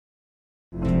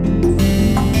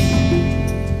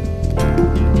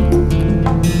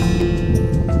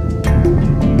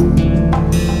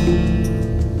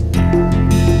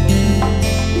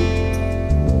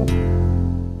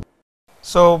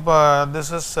So, this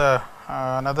is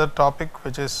another topic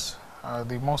which is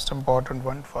the most important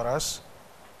one for us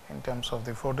in terms of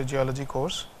the photogeology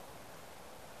course.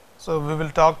 So, we will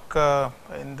talk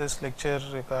in this lecture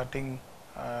regarding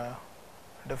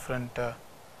different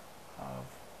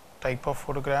type of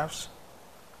photographs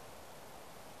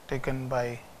taken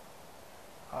by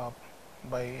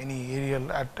any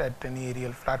aerial at any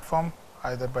aerial platform,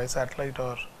 either by satellite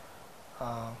or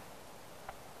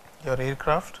your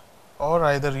aircraft, or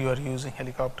either you are using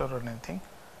helicopter or anything.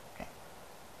 Okay.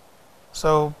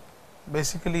 So,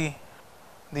 basically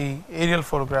the aerial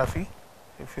photography,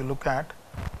 if you look at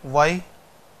why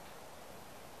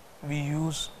we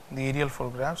use the aerial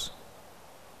photographs,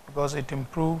 because it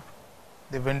improves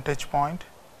the vantage point,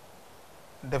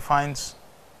 defines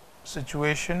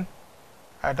situation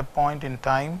at a point in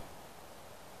time,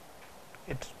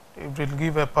 it will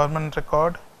give a permanent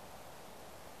record,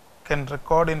 can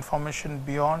record information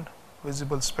beyond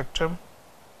visible spectrum,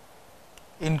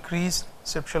 increase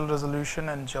spatial resolution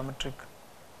and geometric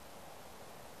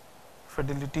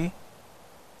fidelity.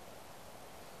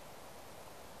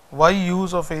 Why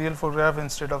use of aerial photograph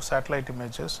instead of satellite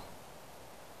images?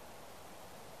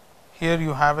 Here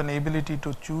you have an ability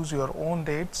to choose your own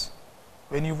dates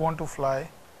when you want to fly.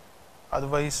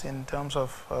 Otherwise, in terms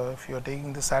of if you are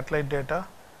taking the satellite data,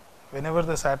 whenever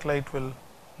the satellite will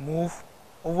move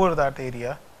over that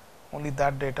area, only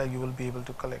that data you will be able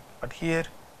to collect. But here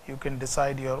you can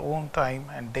decide your own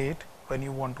time and date when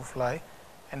you want to fly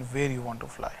and where you want to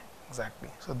fly exactly.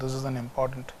 So, this is an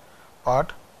important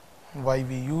part why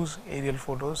we use aerial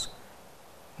photos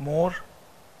more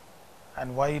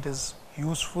and why it is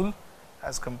useful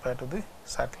as compared to the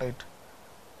satellite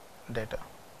data.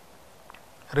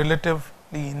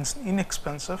 Relatively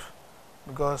inexpensive,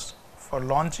 because for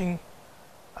launching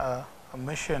a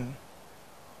mission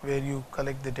where you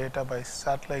collect the data by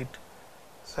satellite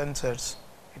sensors,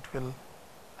 it will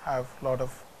have lot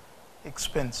of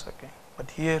expense. Okay. But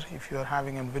here if you are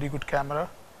having a very good camera,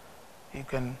 you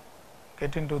can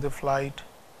get into the flight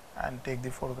and take the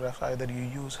photographs. Either you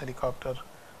use helicopter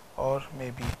or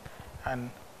maybe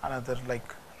another,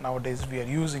 like nowadays we are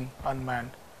using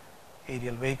unmanned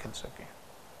aerial vehicles. Okay.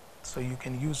 So, you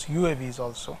can use UAVs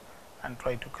also and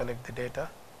try to collect the data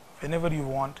whenever you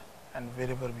want and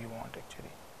wherever we want, actually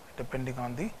depending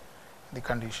on the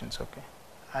conditions. Okay.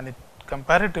 And it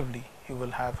comparatively you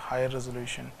will have higher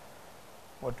resolution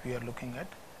what we are looking at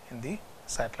in the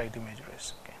satellite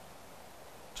imageries. Okay.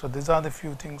 So, these are the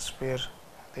few things where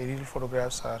the aerial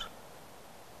photographs are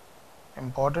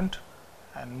important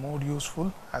and more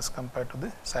useful as compared to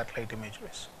the satellite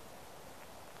imageries.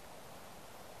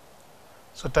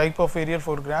 So, type of aerial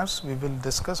photographs we will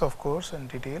discuss of course in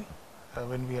detail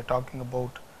when we are talking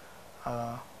about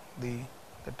the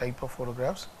type of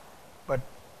photographs, but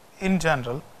in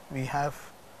general we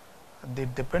have,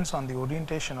 it depends on the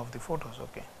orientation of the photos.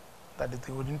 Okay. That is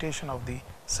the orientation of the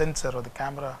sensor or the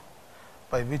camera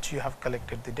by which you have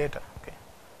collected the data. Okay.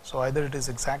 So, either it is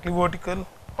exactly vertical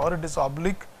or it is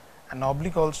oblique, and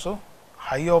oblique also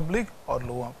high oblique or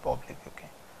low oblique. Okay.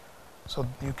 So,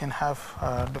 you can have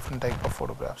different type of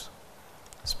photographs.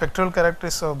 Spectral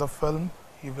characteristics of the film,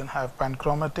 you will have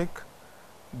panchromatic,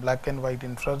 black and white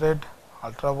infrared,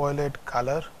 ultraviolet,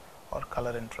 color or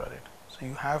color infrared. So,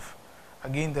 you have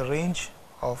again the range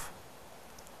of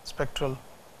spectral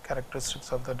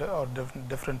characteristics of the or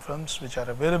different films which are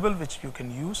available, which you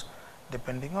can use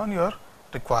depending on your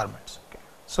requirements. Okay.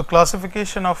 So,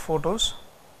 classification of photos,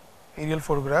 aerial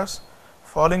photographs.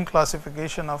 Following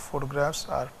classification of photographs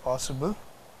are possible.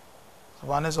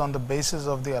 One is on the basis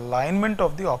of the alignment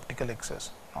of the optical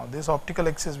axis. Now, this optical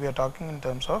axis we are talking in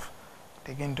terms of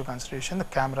taking into consideration the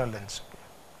camera lens. Okay.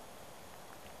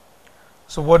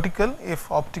 So, vertical, if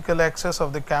optical axis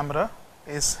of the camera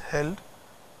is held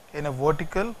in a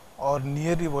vertical or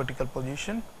nearly vertical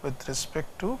position with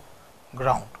respect to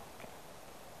ground. Okay.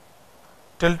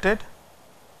 Tilted,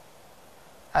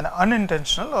 an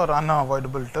unintentional or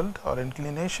unavoidable tilt or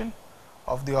inclination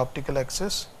of the optical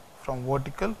axis from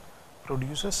vertical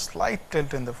produces slight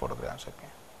tilt in the photographs. Okay.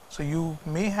 So, you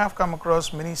may have come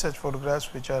across many such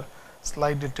photographs which are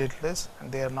slightly tiltless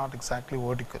and they are not exactly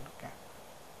vertical. Okay.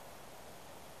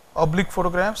 Oblique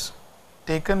photographs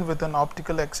taken with an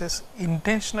optical axis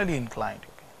intentionally inclined,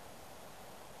 okay,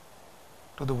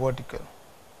 to the vertical.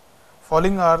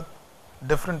 Following are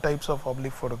different types of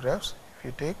oblique photographs. If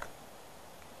you take,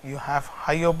 you have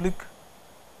high oblique,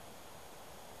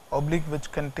 oblique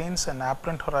which contains an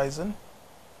apparent horizon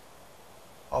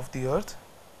of the earth.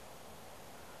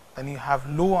 Then you have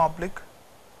low oblique,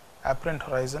 apparent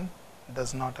horizon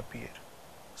does not appear.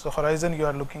 So, horizon you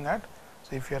are looking at,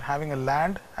 So, if you are having a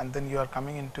land and then you are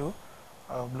coming into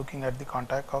looking at the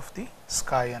contact of the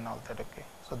sky and all that. Okay.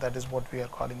 So, that is what we are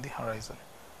calling the horizon.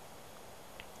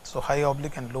 So, high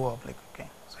oblique and low oblique. Okay.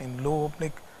 So, in low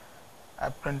oblique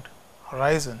apparent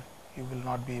horizon you will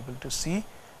not be able to see,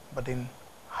 but in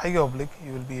high oblique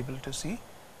you will be able to see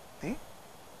the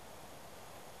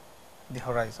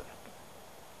horizon.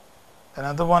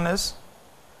 Another one is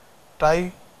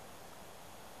trimetrogon.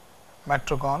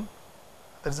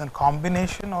 There is a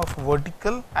combination of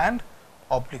vertical and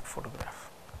oblique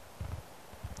photograph,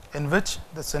 in which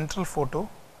the central photo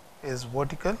is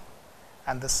vertical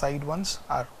and the side ones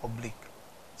are oblique.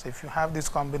 So, if you have this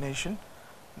combination,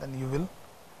 then you will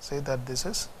say that this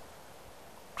is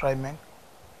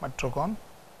trimetrogon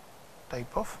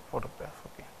type of photograph.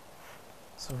 Okay.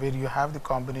 So, where you have the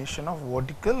combination of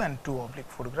vertical and two oblique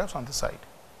photographs on the side.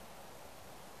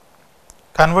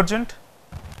 Convergent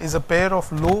is a pair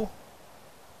of low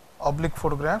oblique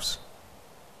photographs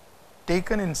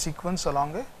taken in sequence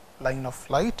along a line of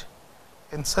light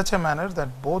in such a manner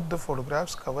that both the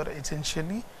photographs cover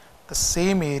essentially the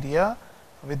same area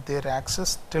with their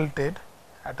axis tilted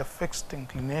at a fixed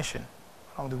inclination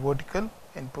from the vertical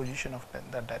in position of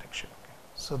that direction. Okay.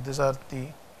 So, these are the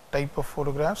type of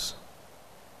photographs.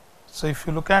 So, if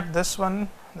you look at this one,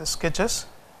 the sketches,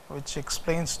 which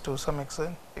explains to some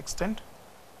extent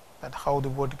that how the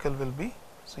vertical will be.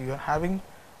 So, you are having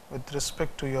with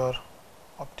respect to your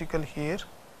optical here,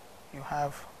 you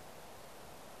have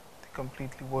the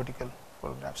completely vertical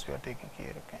photographs you are taking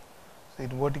here. Okay. So,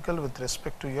 it vertical with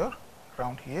respect to your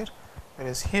ground here,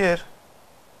 whereas here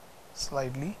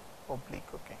slightly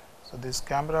oblique. Okay. So, this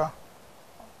camera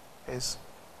is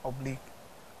oblique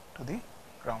to the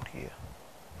ground here,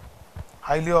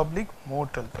 highly oblique, more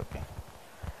tilt. Okay.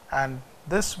 And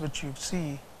this which you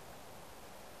see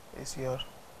is your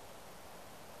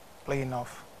plane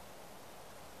of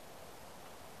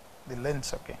the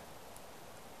lens. Okay.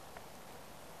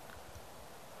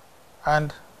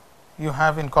 And you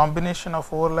have in combination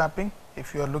of overlapping,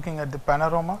 if you are looking at the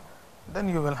panorama, then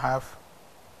you will have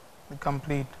the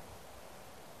complete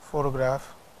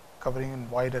photograph covering in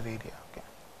wider area. Okay.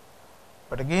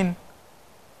 But again,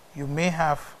 you may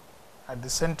have at the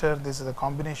center, this is a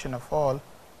combination of all,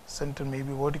 center may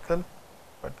be vertical,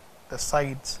 but the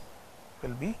sides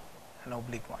will be an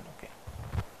oblique one. Okay.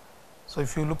 So,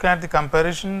 if you look at the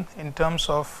comparison in terms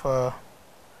of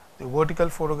the vertical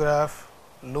photograph,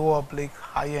 low oblique,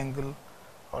 high angle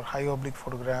or high oblique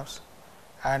photographs,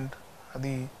 and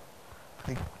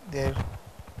their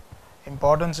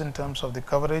importance in terms of the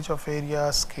coverage of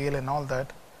area, scale and all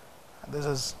that, this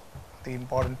is the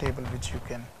important table which you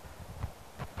can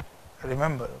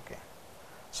remember. Okay.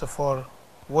 So, for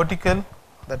vertical,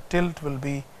 the tilt will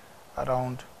be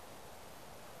around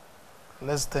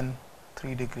less than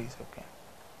 3 degrees. Okay.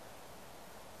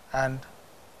 And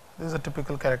these are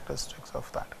typical characteristics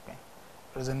of that. Okay.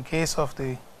 Whereas in case of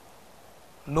the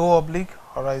low oblique,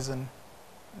 horizon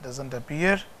does not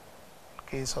appear. In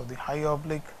case of the high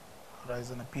oblique,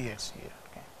 horizon appears here.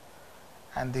 Okay.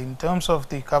 And in terms of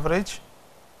the coverage,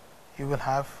 you will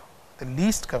have the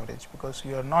least coverage, because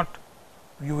you are not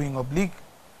viewing oblique.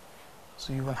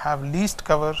 So, you will have least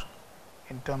cover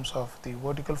in terms of the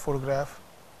vertical photograph.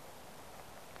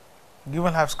 You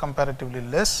will have comparatively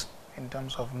less in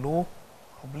terms of low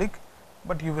oblique,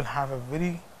 but you will have a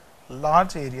very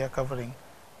large area covering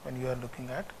when you are looking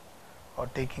at or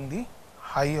taking the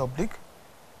high oblique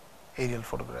aerial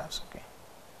photographs. Okay.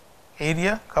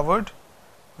 Area covered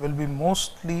will be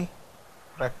mostly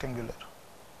rectangular,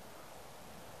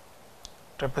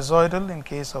 trapezoidal in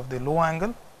case of the low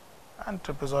angle and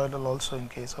trapezoidal also in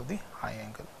case of the high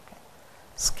angle. Okay.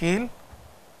 Scale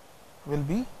will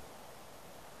be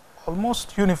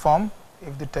almost uniform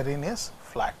if the terrain is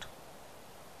flat,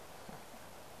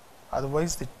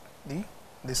 otherwise the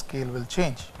scale will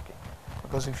change. Okay.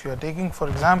 Because if you are taking for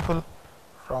example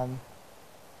from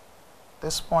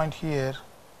this point here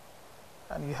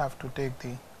and you have to take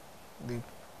the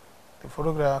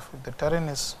photograph, if the terrain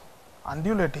is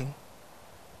undulating,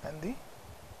 then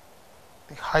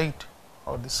the height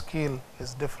or the scale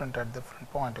is different at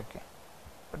different point. Okay.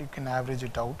 But you can average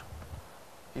it out.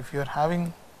 If you are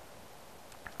having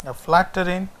a flat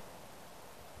terrain,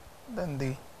 then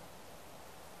the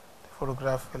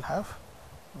photograph will have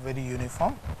very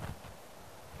uniform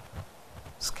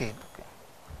scale. Okay.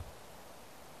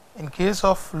 In case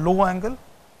of low angle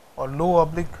or low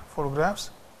oblique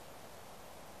photographs,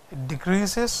 it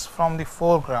decreases from the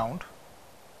foreground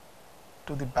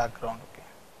to the background. Okay.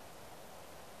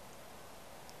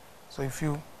 So, if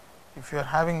you are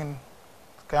having in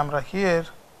camera here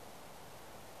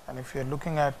and if you are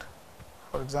looking at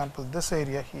for example, this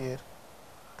area here,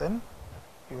 then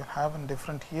you will have a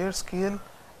different here scale,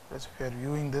 whereas if you are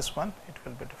viewing this one, it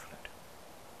will be different.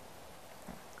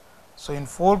 So, in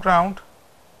foreground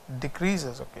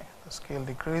decreases, okay, the scale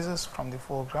decreases from the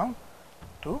foreground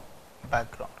to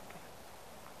background. Okay.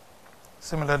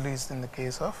 Similarly, is in the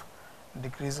case of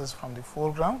decreases from the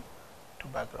foreground to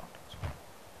background.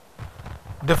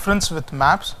 Difference with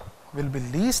maps will be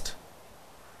least,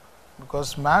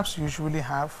 because maps usually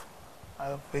have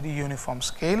a very uniform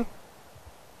scale.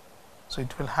 So,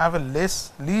 it will have a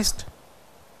least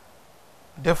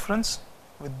difference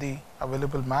with the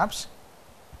available maps.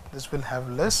 This will have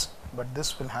less, but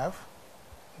this will have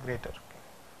greater,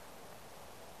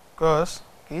 because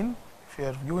again if you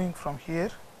are viewing from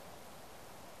here,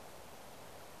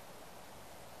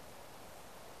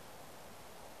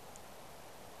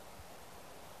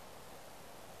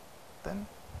 then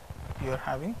you are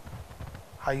having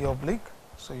high oblique.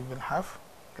 So, you will have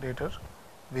greater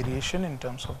variation in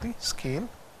terms of the scale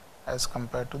as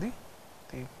compared to the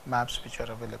maps which are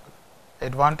available.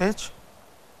 Advantage,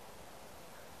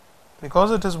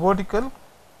 because it is vertical,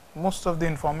 most of the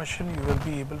information you will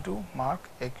be able to mark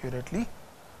accurately.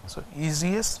 So,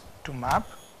 easiest to map,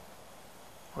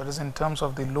 whereas in terms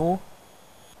of the low,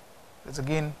 it is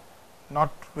again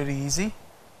not very easy,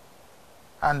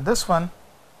 and this one,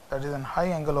 that is an high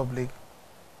angle oblique,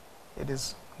 it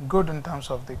is good in terms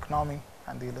of the economy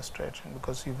and the illustration,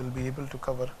 because you will be able to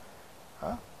cover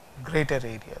greater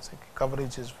areas. Okay.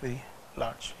 Coverage is very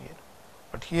large here,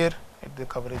 but here the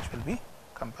coverage will be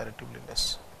comparatively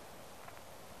less.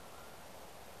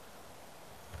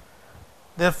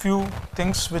 There are few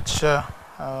things which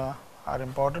are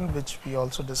important, which we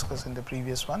also discussed in the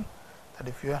previous one, that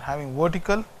if you are having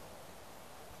vertical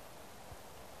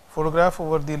photograph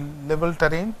over the level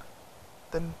terrain,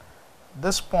 then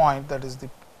this point, that is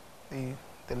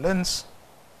the lens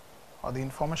or the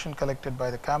information collected by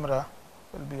the camera,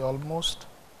 will be almost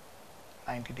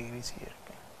 90 degrees here.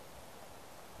 Okay.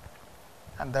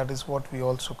 And that is what we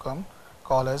also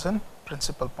call as an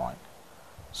principal point.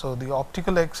 So, the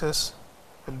optical axis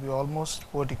will be almost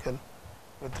vertical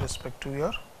with respect to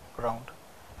your ground,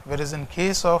 whereas in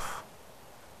case of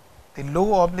the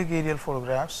low oblique aerial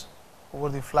photographs over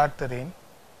the flat terrain,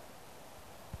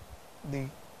 the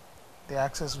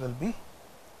axis will be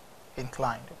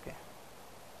inclined. Okay.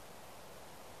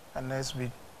 And as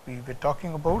we were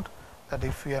talking about, that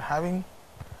if we are having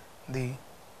the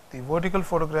vertical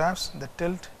photographs, the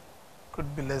tilt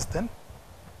could be less than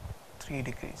 3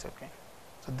 degrees. Okay.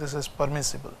 So, this is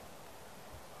permissible,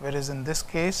 whereas in this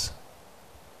case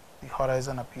the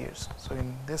horizon appears. So,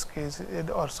 in this case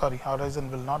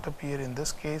horizon will not appear in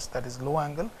this case, that is low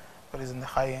angle, whereas in the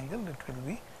high angle it will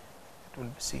be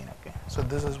seen. Okay. So,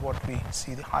 this is what we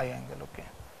see, the high angle, okay,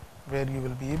 where you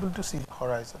will be able to see the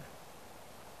horizon.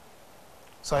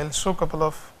 So, I will show a couple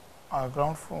of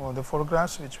the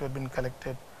photographs which have been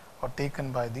collected or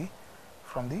taken by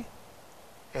from the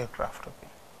aircraft, okay,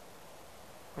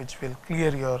 which will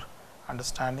clear your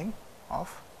understanding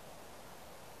of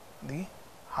the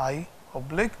high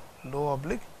oblique, low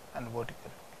oblique and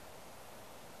vertical.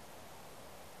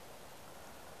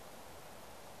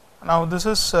 Now, this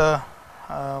is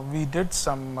we did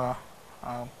some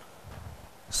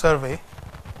survey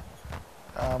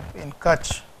in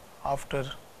Kutch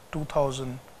after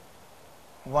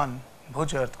 2001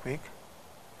 Bhuj earthquake,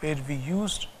 where we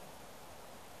used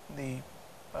the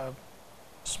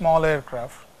small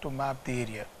aircraft to map the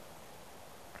area.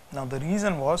 Now, the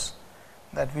reason was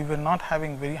that we were not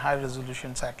having very high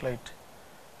resolution satellite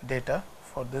data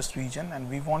for this region, and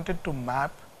we wanted to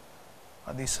map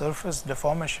the surface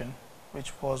deformation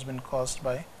which was been caused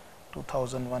by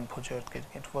 2001 Bhuj earthquake.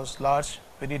 It was large,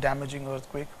 very damaging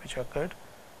earthquake which occurred.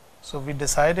 So, we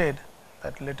decided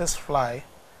that let us fly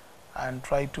and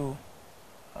try to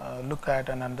look at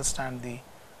and understand the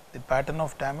pattern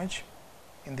of damage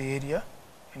in the area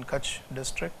in Kutch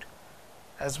district,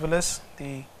 as well as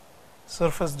the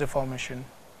surface deformation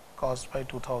caused by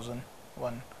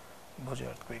 2001 Bhuj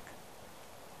earthquake.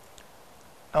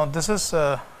 Now, this is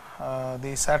the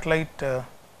satellite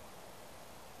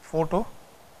photo,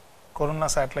 Corona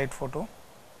satellite photo.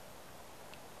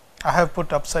 I have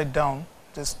put upside down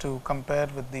just to compare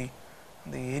with the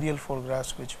aerial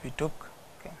photographs which we took.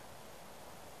 Okay.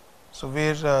 So,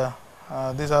 where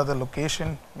these are the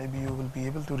location, maybe you will be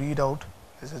able to read out.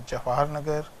 This is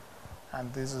Jawaharnagar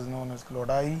and this is known as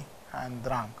Lodai and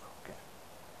Drang. Okay.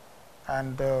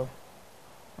 And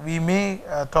we may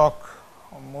talk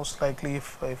most likely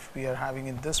if we are having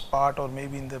in this part or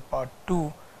maybe in the part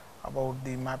 2 about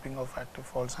the mapping of active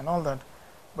faults and all that,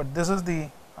 but this is the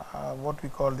what we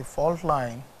call the fault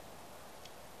line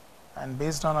and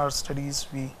based on our studies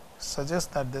we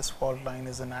suggest that this fault line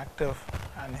is inactive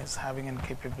and is having a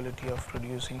capability of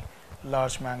producing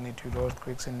large magnitude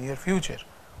earthquakes in near future.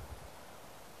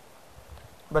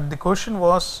 But the question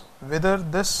was whether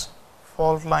this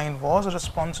fault line was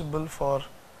responsible for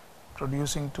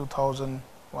producing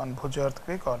 2001 Bhuj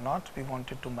earthquake or not. We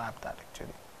wanted to map that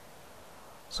actually.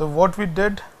 So, what we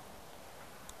did,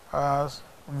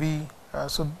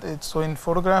 so in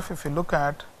photograph, if you look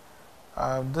at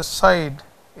this side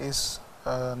is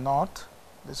north,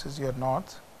 this is your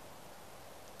north,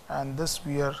 and this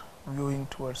we are viewing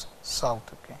towards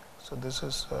south. Okay, so this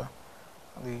is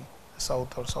the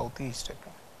south or southeast.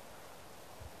 Okay,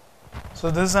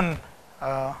 so this is an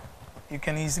you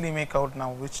can easily make out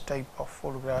now which type of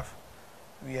photograph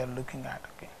we are looking at.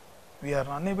 Okay, we are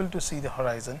unable to see the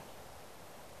horizon.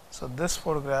 So, this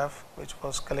photograph which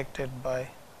was collected by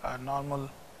a normal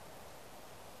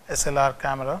SLR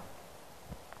camera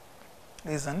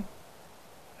is an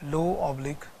low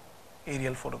oblique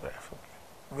aerial photograph,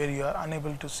 okay, where you are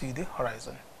unable to see the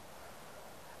horizon.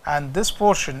 And this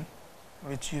portion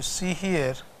which you see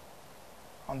here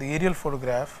on the aerial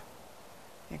photograph,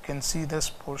 you can see this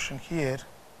portion here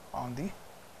on the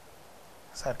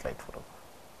satellite photograph.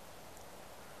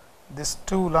 These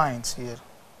two lines here,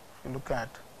 if you look at,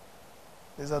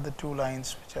 these are the two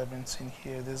lines which have been seen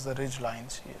here. This is the ridge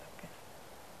lines here. Okay.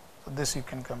 So, this you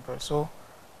can compare. So,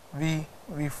 we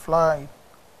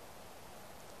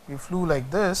flew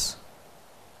like this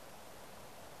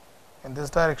in this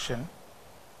direction,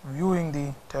 viewing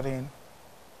the terrain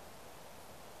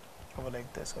over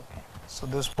like this. Okay. So,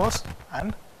 this was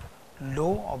an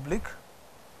low oblique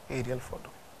aerial photo.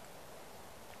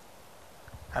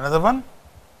 Another one.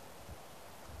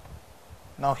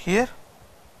 Now, here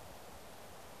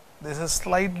this is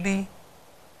slightly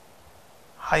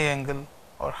high angle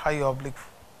or high oblique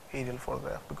aerial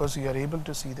photograph, because you are able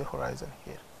to see the horizon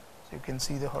here. So, you can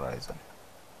see the horizon.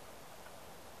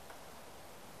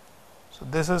 So,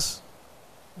 this is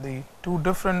the two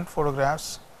different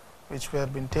photographs which were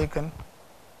been taken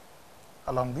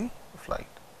along the flight.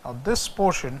 Now, this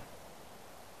portion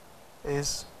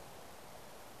is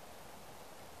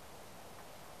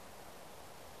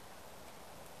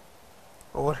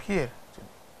over here.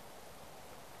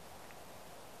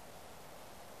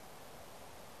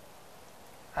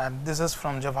 And this is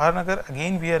from Jawaharnagar.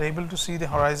 Again we are able to see the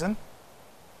horizon.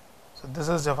 So, this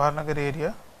is Jawaharnagar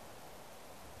area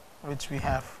which we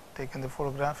have taken the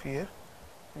photograph here.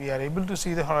 We are able to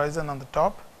see the horizon on the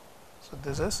top. So,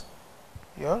 this is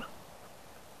your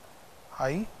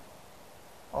high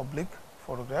oblique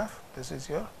photograph, this is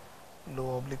your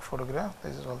low oblique photograph,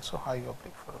 this is also high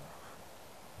oblique photograph.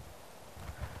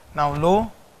 Now,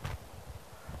 low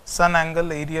sun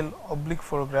angle aerial oblique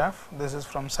photograph, this is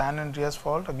from San Andreas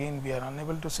fault. Again we are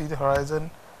unable to see the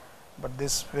horizon, but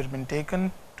this will been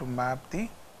taken to map the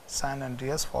San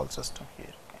Andreas fault system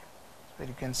here. Okay. So,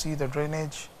 you can see the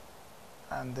drainage,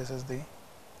 and this is the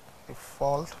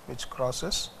fault which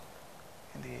crosses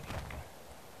in the area. Okay.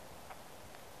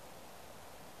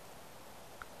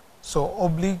 So,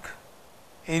 oblique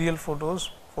aerial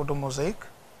photos, photo mosaic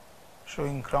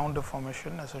showing ground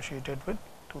deformation associated with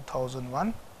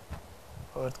 2001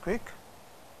 earthquake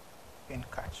in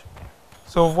Kutch. Okay.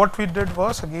 So, what we did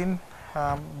was, again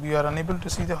we are unable to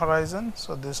see the horizon.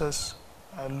 So, this is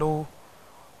a low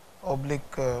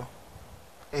oblique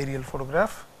aerial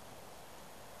photograph,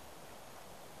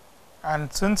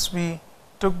 and since we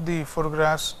took the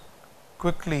photographs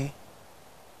quickly,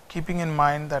 keeping in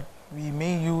mind that we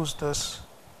may use this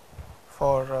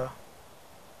for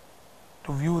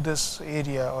to view this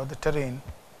area or the terrain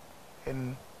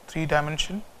in 3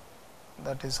 dimension,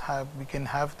 that is we can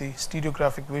have the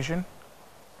stereographic vision,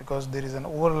 because there is an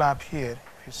overlap here.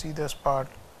 If you see this part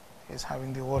is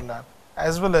having the overlap,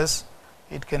 as well as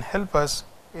it can help us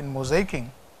in mosaicing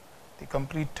the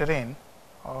complete terrain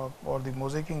or the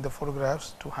mosaicing the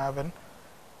photographs to have an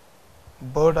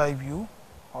bird eye view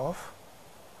of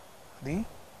the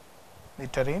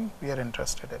terrain we are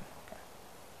interested in. Okay.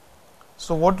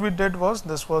 So, what we did was,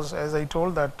 this was, as I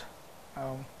told, that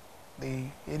the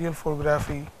aerial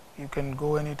photography you can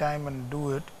go anytime and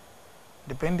do it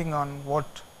depending on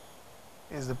what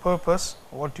is the purpose,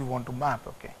 what you want to map.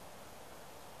 Okay.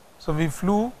 So, we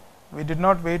flew, we did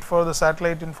not wait for the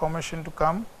satellite information to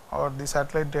come or the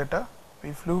satellite data.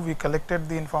 We flew, we collected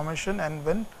the information, and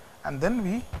then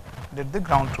we did the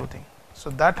ground truthing.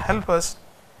 So, that helped us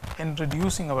in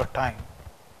reducing our time,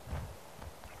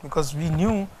 because we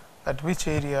knew that which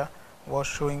area was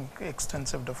showing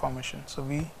extensive deformation. So,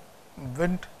 we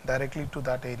went directly to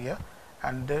that area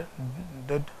and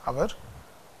did our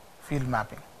field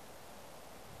mapping.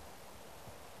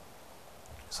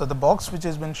 So, the box which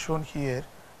has been shown here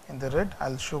in the red, I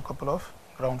will show a couple of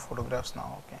ground photographs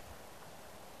now. Okay.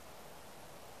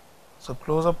 So,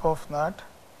 close up of that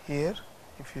here,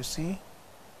 if you see,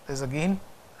 there is again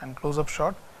and close up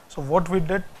shot. So, what we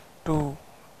did to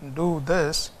do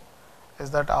this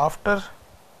is that after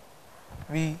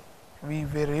we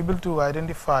were able to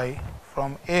identify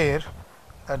from air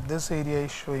that this area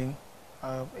is showing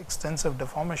extensive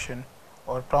deformation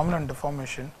or prominent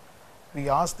deformation, we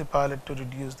asked the pilot to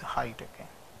reduce the height, okay,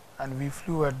 and we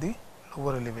flew at the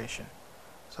lower elevation.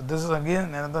 So, this is again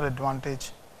another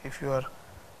advantage if you are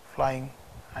flying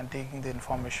and taking the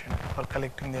information or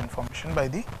collecting the information by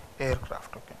the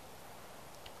aircraft. Okay.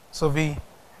 So, we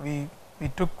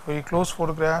took very close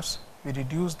photographs, we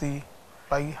reduced the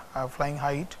flying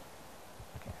height.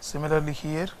 Okay. Similarly,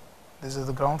 here this is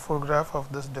the ground photograph of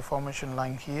this deformation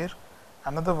line here,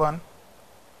 another one,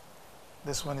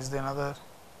 this one is the another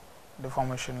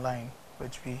deformation line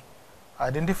which we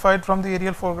identified from the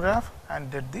aerial photograph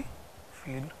and did the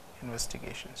field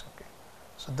investigations. Okay.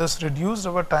 So, this reduced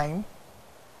our time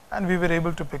and we were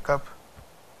able to pick up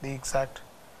the exact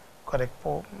correct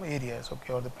areas,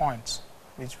 okay, or the points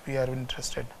which we are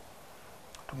interested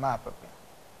to map. Okay.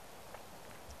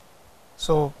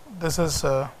 So, this is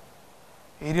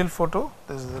aerial photo,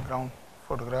 this is the ground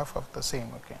photograph of the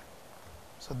same. Okay.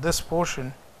 So, this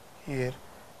portion here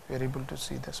we are able to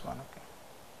see this one, okay,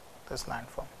 this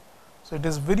landform. So, it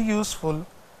is very useful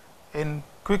in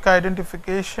quick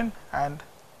identification and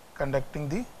conducting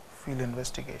the field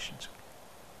investigations.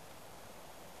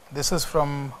 This is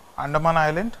from Andaman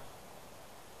Island,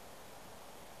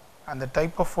 and the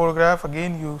type of photograph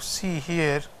again you see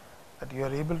here that you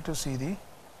are able to see the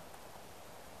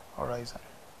horizon.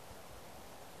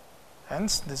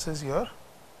 Hence, this is your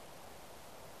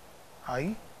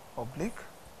eye oblique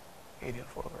aerial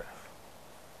photograph.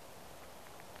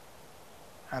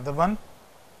 Another one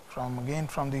from again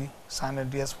from the San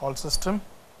Andreas fault system,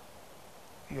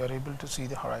 you are able to see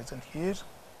the horizon here. So,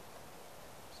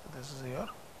 this is your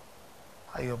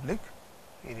eye oblique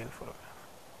aerial photograph.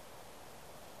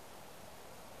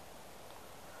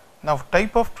 Now,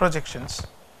 type of projections,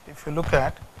 if you look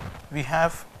at, we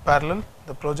have parallel,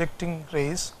 the projecting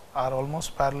rays are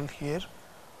almost parallel here,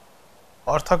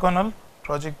 orthogonal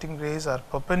projecting rays are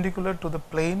perpendicular to the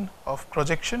plane of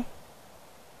projection.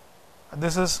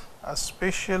 This is a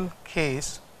special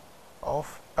case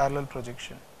of parallel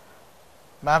projection.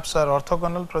 Maps are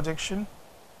orthogonal projection.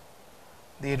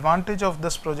 The advantage of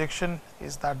this projection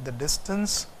is that the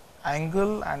distance,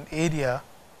 angle and area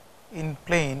in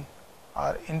plane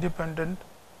are independent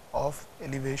of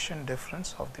elevation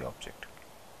difference of the object.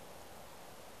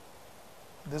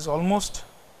 This is almost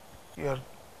you are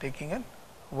taking a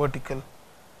vertical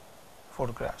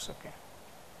photographs. Okay.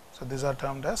 So, these are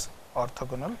termed as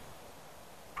orthogonal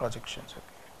projections,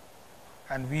 okay,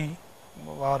 and we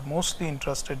are mostly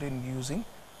interested in using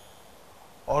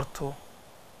ortho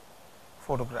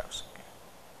photographs. Okay.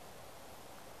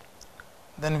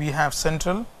 Then we have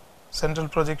central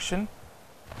projection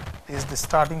is the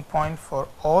starting point for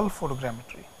all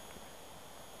photogrammetry.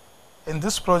 In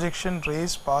this projection,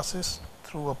 rays passes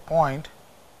through a point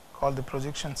called the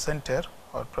projection center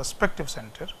or perspective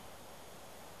center.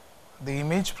 The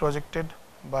image projected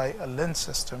by a lens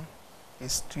system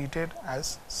is treated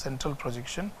as central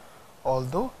projection,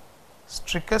 although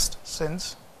strictest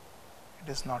sense it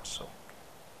is not so.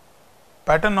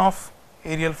 Pattern of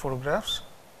aerial photographs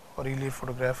or aerial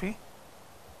photography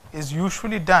is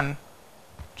usually done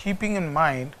keeping in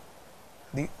mind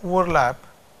the overlap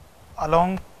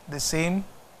along the same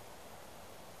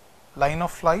line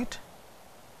of flight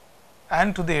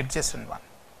and to the adjacent one,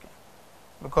 okay,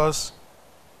 because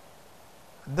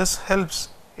this helps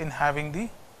in having the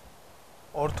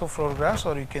ortho photographs,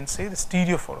 or you can say the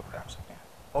stereo photographs. Okay.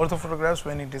 Ortho photographs,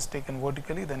 when it is taken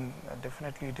vertically, then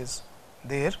definitely it is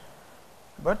there,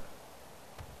 but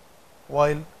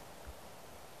while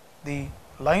the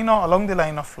line along the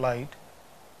line of flight,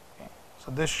 okay,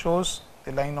 so this shows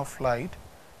the line of flight,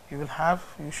 you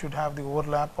should have the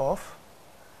overlap of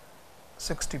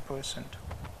 60%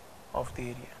 of the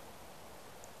area.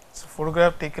 So,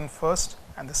 photograph taken first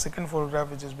and the second photograph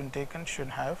which has been taken should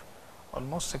have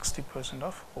almost 60%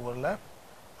 of overlap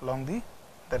along the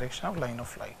direction of line of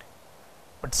flight,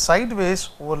 but sideways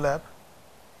overlap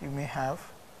you may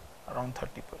have around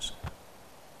 30%.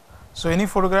 So, any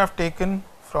photograph taken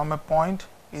from a point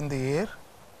in the air,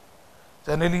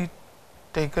 generally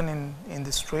taken in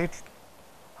the straight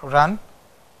run,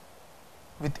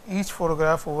 with each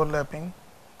photograph overlapping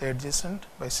the adjacent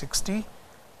by 60,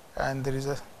 and there is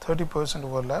a 30%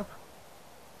 overlap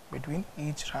between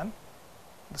each run,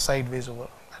 the sideways over,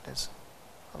 that is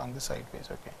along the sideways.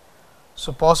 Okay.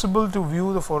 So, possible to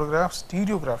view the photograph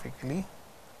stereographically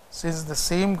since the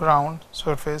same ground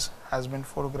surface has been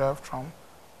photographed from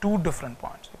two different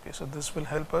points. Okay. So, this will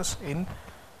help us in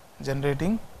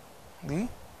generating the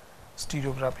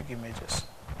stereographic images.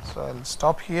 So, I will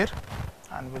stop here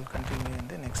and we will continue in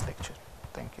the next lecture.